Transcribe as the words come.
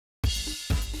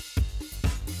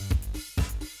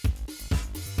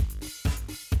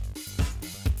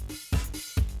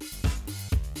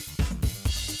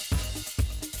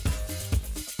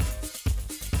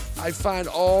I find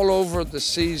all over the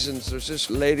seasons there's this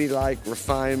ladylike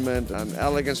refinement and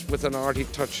elegance with an arty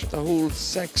touch. The whole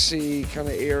sexy kind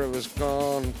of era was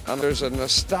gone, and there's a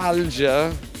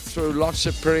nostalgia through lots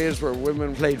of periods where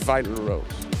women played vital roles.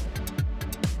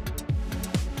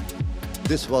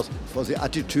 This was for the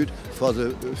attitude, for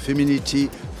the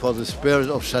femininity, for the spirit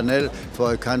of Chanel,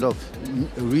 for a kind of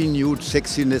renewed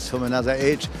sexiness from another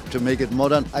age, to make it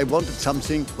modern. I wanted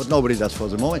something what nobody does for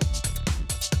the moment.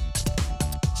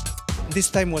 This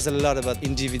time was a lot about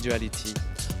individuality.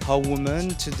 How women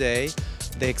today,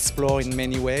 they explore in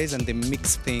many ways and they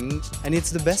mix things, and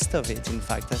it's the best of it, in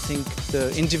fact. I think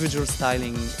the individual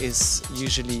styling is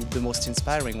usually the most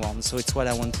inspiring one, so it's what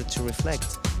I wanted to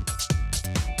reflect.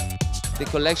 The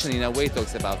collection in a way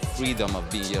talks about freedom of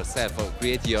being yourself, of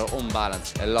creating your own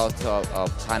balance. A lot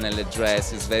of panel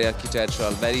dresses, very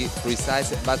architectural, very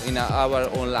precise, but in our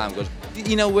own language.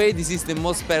 In a way, this is the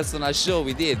most personal show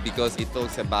we did because it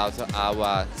talks about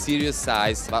our serious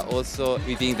sides, but also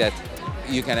we think that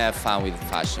you can have fun with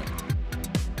fashion.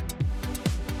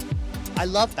 I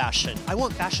love fashion. I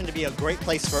want fashion to be a great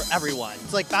place for everyone.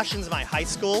 It's like fashion's my high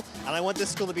school, and I want this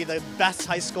school to be the best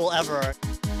high school ever.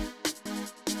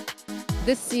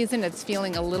 This season, it's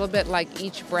feeling a little bit like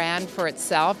each brand for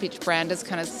itself. Each brand is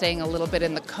kind of staying a little bit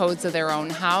in the codes of their own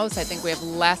house. I think we have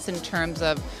less in terms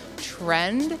of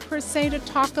trend, per se, to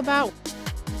talk about.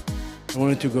 I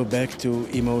wanted to go back to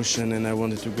emotion, and I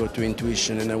wanted to go to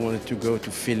intuition, and I wanted to go to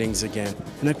feelings again.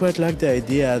 And I quite like the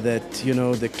idea that, you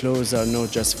know, the clothes are not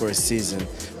just for a season,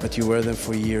 but you wear them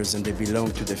for years and they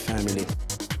belong to the family.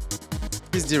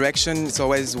 This direction is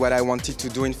always what I wanted to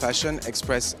do in fashion,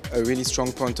 express a really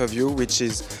strong point of view, which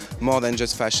is more than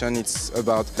just fashion. It's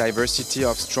about diversity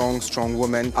of strong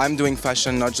women. I'm doing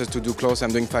fashion not just to do clothes,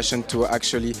 I'm doing fashion to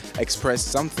actually express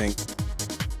something.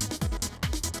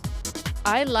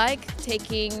 I like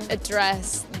taking a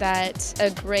dress that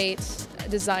a great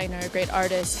designer, a great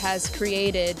artist has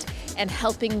created and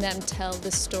helping them tell the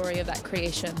story of that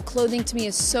creation. Clothing to me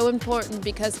is so important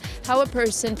because how a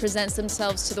person presents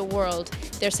themselves to the world,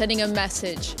 they're sending a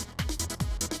message.